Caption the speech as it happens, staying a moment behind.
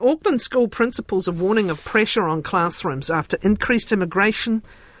Auckland school principals are warning of pressure on classrooms after increased immigration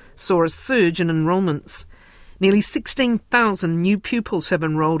saw a surge in enrolments. Nearly 16,000 new pupils have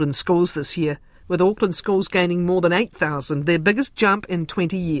enrolled in schools this year, with Auckland schools gaining more than 8,000, their biggest jump in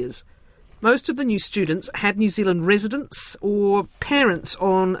 20 years. Most of the new students had New Zealand residents or parents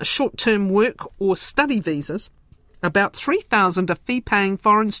on short-term work or study visas. About 3,000 are fee-paying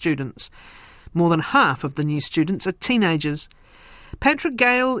foreign students. More than half of the new students are teenagers. Patrick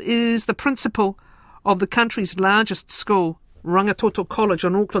Gale is the principal of the country's largest school, Rangitoto College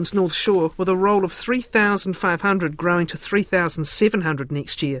on Auckland's North Shore, with a roll of 3,500 growing to 3,700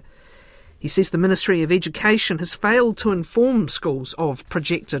 next year. He says the Ministry of Education has failed to inform schools of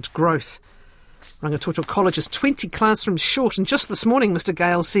projected growth. Rangitoto College is 20 classrooms short, and just this morning Mr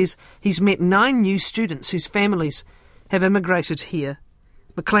Gale says he's met 9 new students whose families have immigrated here.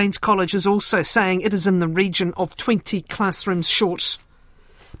 Maclean's College is also saying it is in the region of 20 classrooms short.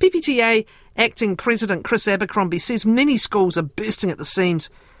 PPTA Acting President Chris Abercrombie says many schools are bursting at the seams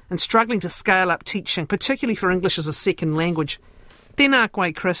and struggling to scale up teaching, particularly for English as a second language. Tēnā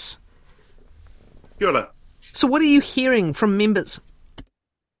koe, Chris. Kia ora. So what are you hearing from members?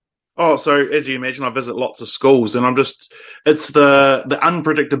 Oh, so as you imagine, I visit lots of schools, and it's the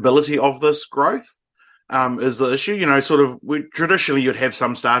unpredictability of this growth. Is the issue. Traditionally you'd have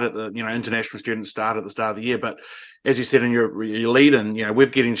some start at the, international students start at the start of the year, but as you said in your lead-in, we're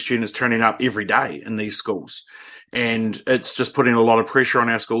getting students turning up every day in these schools, and it's just putting a lot of pressure on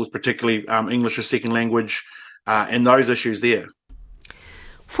our schools, particularly English as second language, and those issues there.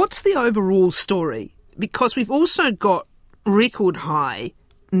 What's the overall story? Because we've also got record high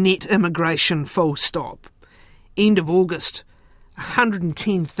net immigration full stop. End of August,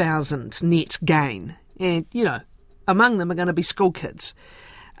 110,000 net gain. And, among them are going to be school kids.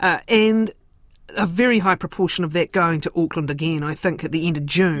 And a very high proportion of that going to Auckland again, I think, at the end of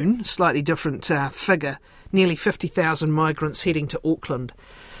June, slightly different figure, nearly 50,000 migrants heading to Auckland.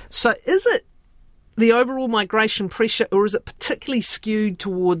 So is it the overall migration pressure, or is it particularly skewed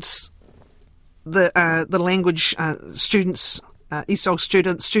towards the language students,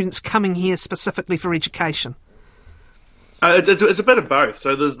 ESOL students coming here specifically for education? It's a bit of both.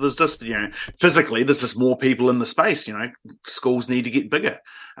 So there's just, physically, there's just more people in the space. Schools need to get bigger.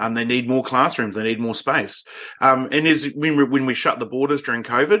 They need more classrooms. They need more space. And when we shut the borders during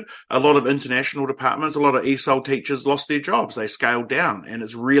COVID, a lot of international departments, a lot of ESOL teachers lost their jobs. They scaled down, and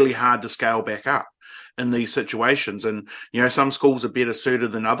it's really hard to scale back up in these situations. And, some schools are better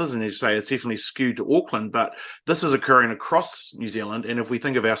suited than others. And as you say, it's definitely skewed to Auckland, but this is occurring across New Zealand. And if we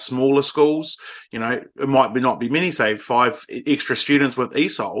think of our smaller schools, it might not be many, say 5 extra students with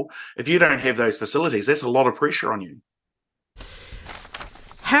ESOL. If you don't have those facilities, that's a lot of pressure on you.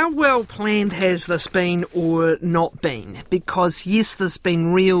 How well planned has this been or not been? Because yes, there's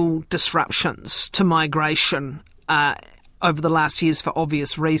been real disruptions to migration over the last years for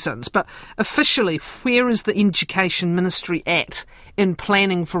obvious reasons. But officially, where is the Education Ministry at in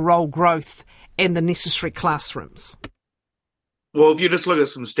planning for role growth and the necessary classrooms? Well, if you just look at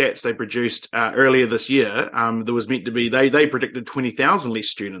some stats they produced earlier this year, there was meant to be, they predicted 20,000 less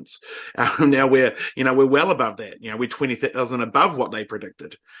students. Now we're well above that. We're 20,000 above what they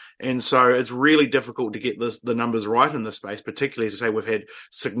predicted. And so it's really difficult to get the numbers right in this space, particularly as I say, we've had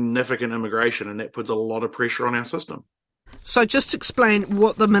significant immigration, and that puts a lot of pressure on our system. So just explain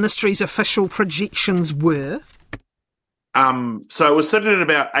what the ministry's official projections were. So it was sitting at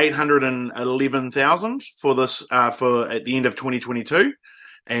about 811,000 for this for at the end of 2022,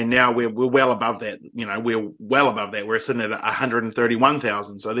 and now we're well above that. We're well above that. We're sitting at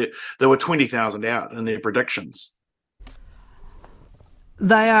 131,000. So there were 20,000 out in their predictions.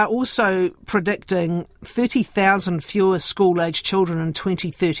 They are also predicting 30,000 fewer school-aged children in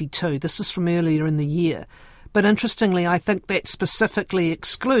 2032. This is from earlier in the year. But interestingly, I think that specifically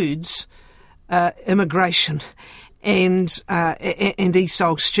excludes immigration and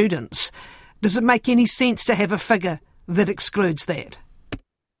ESOL students. Does it make any sense to have a figure that excludes that?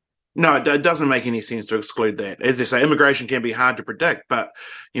 No, it doesn't make any sense to exclude that. As I say, immigration can be hard to predict, but,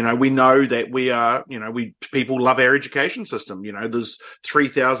 we know that people love our education system. There's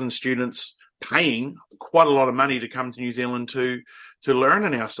 3,000 students paying quite a lot of money to come to New Zealand to learn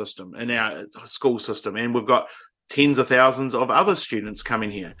in our system, in our school system. And we've got tens of thousands of other students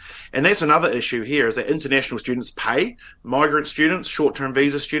coming here. And that's another issue here, is that international students pay. Migrant students, short-term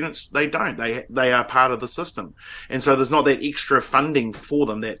visa students, they don't. They are part of the system. And so there's not that extra funding for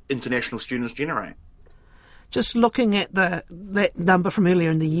them that international students generate. Just looking at that number from earlier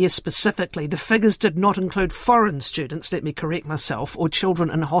in the year specifically, the figures did not include foreign students, let me correct myself, or children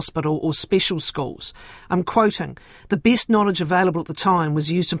in hospital or special schools. I'm quoting, "The best knowledge available at the time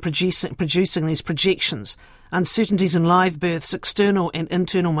was used in producing these projections. Uncertainties in live births, external and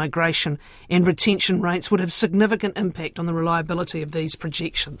internal migration and retention rates would have significant impact on the reliability of these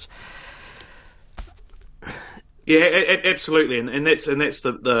projections." Yeah, absolutely, and that's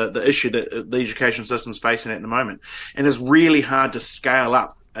the issue that the education system's facing at the moment, and it's really hard to scale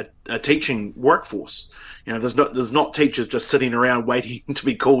up a teaching workforce. You know, there's not teachers just sitting around waiting to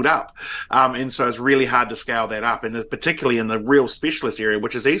be called up, and so it's really hard to scale that up, and particularly in the real specialist area,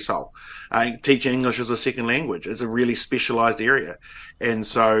 which is ESOL. Teaching English as a second language is a really specialised area, and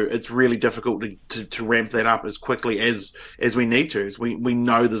so it's really difficult to ramp that up as quickly as we need to. As we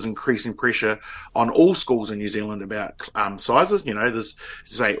know there's increasing pressure on all schools in New Zealand about sizes. You know, there's,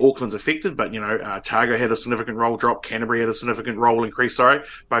 say, Auckland's affected, but, you know, Otago had a significant roll drop, Canterbury had a significant roll increase,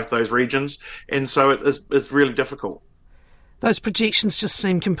 both those regions, and so it's really difficult. Those projections just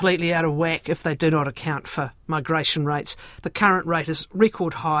seem completely out of whack if they do not account for migration rates. The current rate is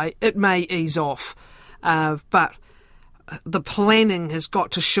record high. It may ease off, but the planning has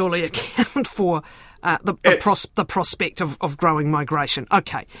got to surely account for the prospect of growing migration.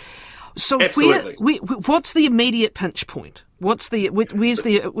 Okay, so what's the immediate pinch point?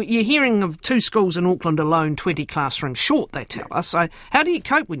 You're hearing of 2 schools in Auckland alone, 20 classrooms short, they tell us. So how do you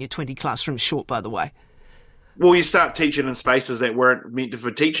cope when you're 20 classrooms short, by the way? Well, you start teaching in spaces that weren't meant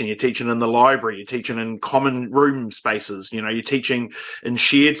for teaching. You're teaching in the library. You're teaching in common room spaces. You know, you're teaching in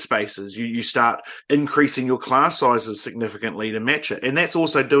shared spaces. You start increasing your class sizes significantly to match it. And that's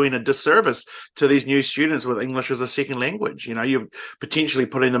also doing a disservice to these new students with English as a second language. You know, you're potentially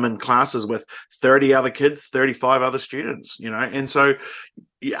putting them in classes with 30 other kids, 35 other students, you know. And so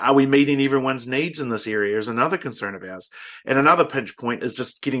are we meeting everyone's needs in this area is another concern of ours. And another pinch point is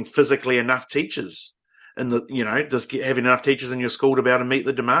just getting physically enough teachers. And having enough teachers in your school to be able to meet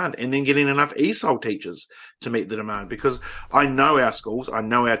the demand, and then getting enough ESOL teachers to meet the demand. Because I know our schools, I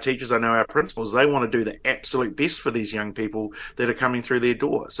know our teachers, I know our principals, they want to do the absolute best for these young people that are coming through their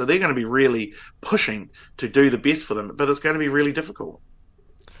door. So they're going to be really pushing to do the best for them, but it's going to be really difficult.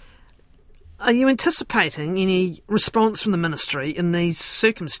 Are you anticipating any response from the ministry in these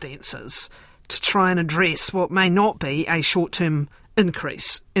circumstances to try and address what may not be a short-term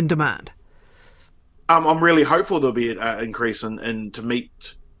increase in demand? I'm really hopeful there'll be an increase in to meet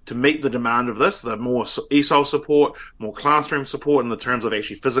the demand of this. The more ESOL support, more classroom support in the terms of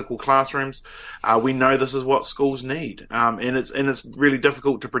actually physical classrooms. We know this is what schools need, and it's really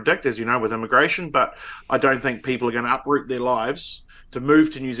difficult to predict, as you know, with immigration. But I don't think people are going to uproot their lives to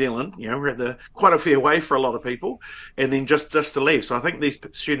move to New Zealand. You know, we're at quite a fair way for a lot of people, and then just to leave. So I think these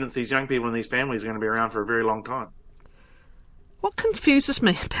students, these young people, and these families are going to be around for a very long time. What confuses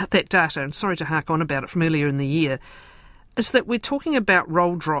me about that data, and sorry to hark on about it from earlier in the year, is that we're talking about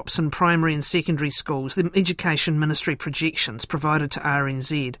roll drops in primary and secondary schools, the Education Ministry projections provided to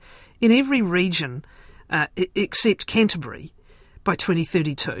RNZ, in every region except Canterbury by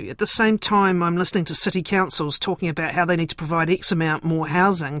 2032. At the same time, I'm listening to city councils talking about how they need to provide X amount more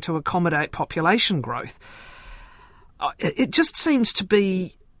housing to accommodate population growth. It just seems to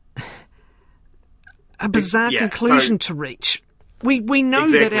be a bizarre conclusion to reach. We know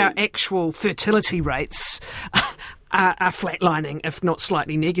that our actual fertility rates are flatlining, if not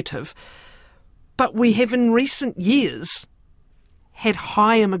slightly negative. But we have in recent years had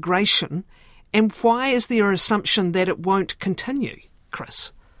high immigration. And why is there an assumption that it won't continue,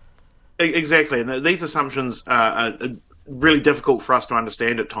 Chris? Exactly. And these assumptions are really difficult for us to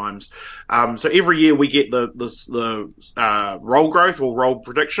understand at times. So every year we get the roll growth or roll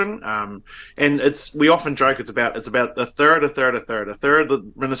prediction, and we often joke it's about a third. A third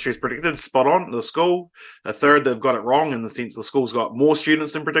the ministry has predicted spot on the school. A third they've got it wrong in the sense the school's got more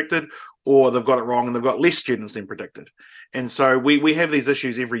students than predicted, or they've got it wrong and they've got less students than predicted. And so we have these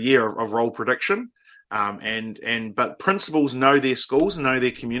issues every year of roll prediction. But principals know their schools, know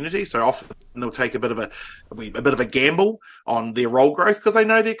their community, so often they'll take a bit of a gamble on their roll growth because they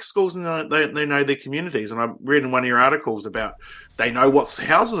know their schools and they know their communities. And I read in one of your articles about they know what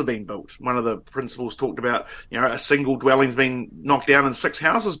houses are being built. One of the principals talked about, a single dwelling's been knocked down and 6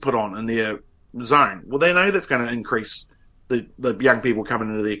 houses put on in their zone. Well, they know that's going to increase the young people coming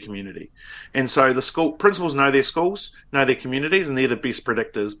into their community. And so the school principals know their schools, know their communities, and they're the best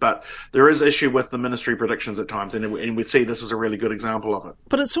predictors. But there is issue with the ministry predictions at times, and we see this is a really good example of it.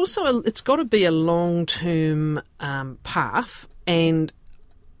 But it's also it's got to be a long-term path, and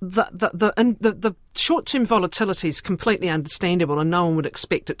the short-term volatility is completely understandable, and no one would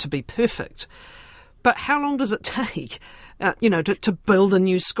expect it to be perfect. But how long does it take, to build a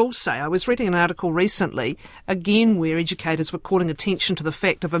new school, say? I was reading an article recently, again, where educators were calling attention to the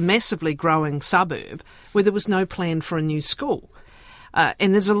fact of a massively growing suburb where there was no plan for a new school.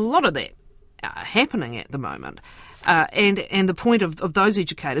 And there's a lot of that happening at the moment. And the point of those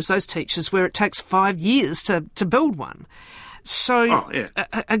educators, those teachers, where it takes 5 years to build one. So,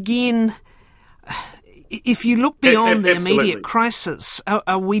 again, if you look beyond the immediate crisis,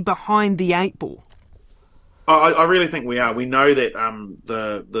 are we behind the 8 ball? I really think we are. We know that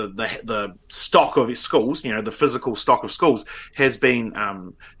the stock of schools, the physical stock of schools, has been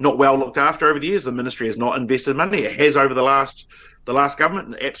not well looked after over the years. The ministry has not invested money. It has over the last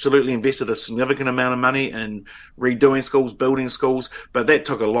government absolutely invested a significant amount of money in redoing schools, building schools, but that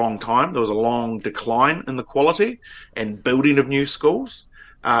took a long time. There was a long decline in the quality and building of new schools.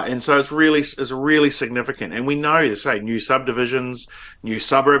 And so it's really significant. And we know, new subdivisions, new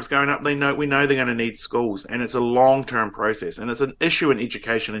suburbs going up, we know they're going to need schools. And it's a long-term process. And it's an issue in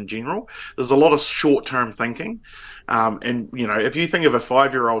education in general. There's a lot of short-term thinking. If you think of a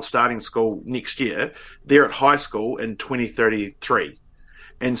 5-year-old starting school next year, they're at high school in 2033.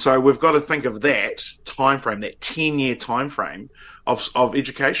 And so we've got to think of that time frame, that 10-year time frame of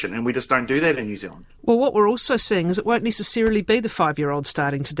education, and we just don't do that in New Zealand. Well, what we're also seeing is it won't necessarily be the 5-year-old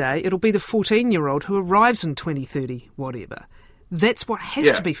starting today. It'll be the 14-year-old who arrives in 2030, whatever. That's what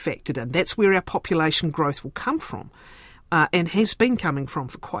has to be factored in. That's where our population growth will come from, and has been coming from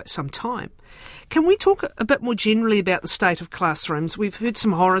for quite some time. Can we talk a bit more generally about the state of classrooms? We've heard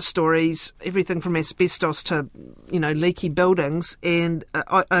some horror stories, everything from asbestos to, leaky buildings, and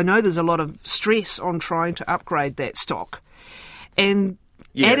I know there's a lot of stress on trying to upgrade that stock. And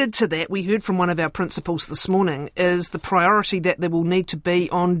added to that, we heard from one of our principals this morning, is the priority that there will need to be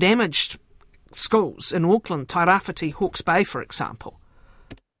on damaged schools in Auckland, Tairāwhiti, Hawke's Bay, for example.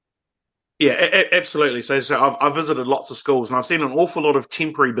 Yeah, absolutely. So I've visited lots of schools and I've seen an awful lot of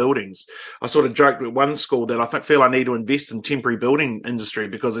temporary buildings. I sort of joked with one school that I feel I need to invest in temporary building industry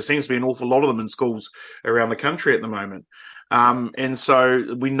because there seems to be an awful lot of them in schools around the country at the moment. And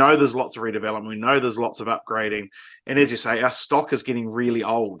so we know there's lots of redevelopment. We know there's lots of upgrading. And as you say, our stock is getting really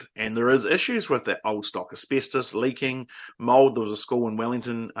old. And there is issues with that old stock, asbestos, leaking, mould. There was a school in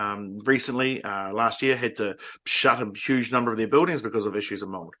Wellington recently, last year, had to shut a huge number of their buildings because of issues of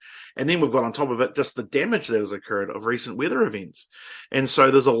mould. And then we've got on top of it just the damage that has occurred of recent weather events. And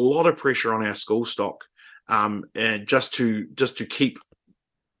so there's a lot of pressure on our school stock and just to keep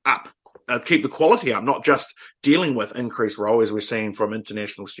up. Keep the quality up, not just dealing with increased roll as we're seeing from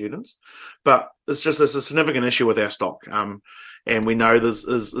international students, but there's a significant issue with our stock. And we know there's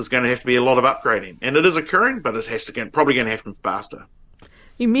going to have to be a lot of upgrading, and it is occurring, but it has to probably going to happen faster.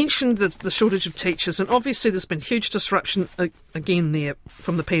 You mentioned the shortage of teachers, and obviously there's been huge disruption again there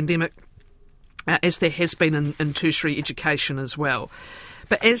from the pandemic, as there has been in tertiary education as well.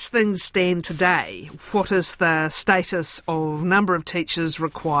 But as things stand today, what is the status of number of teachers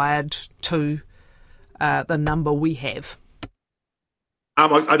required to the number we have?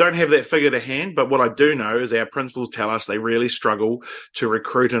 I don't have that figure to hand, but what I do know is our principals tell us they really struggle to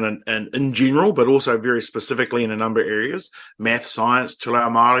recruit in general, but also very specifically in a number of areas. Math, science, te reo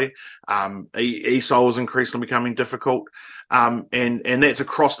Māori, ESOL is increasingly becoming difficult. And that's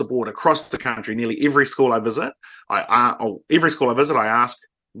across the board, across the country. Nearly every school I visit, I ask,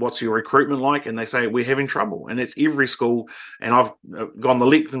 what's your recruitment like? And they say, we're having trouble. And it's every school. And I've gone the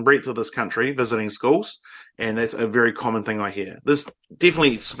length and breadth of this country visiting schools. And that's a very common thing I hear. There's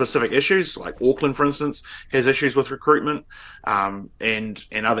definitely specific issues, like Auckland, for instance, has issues with recruitment. And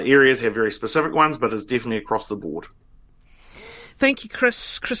other areas have very specific ones, but it's definitely across the board. Thank you,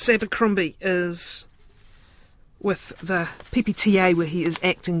 Chris. Chris Abercrombie is with the PPTA, where he is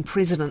acting president.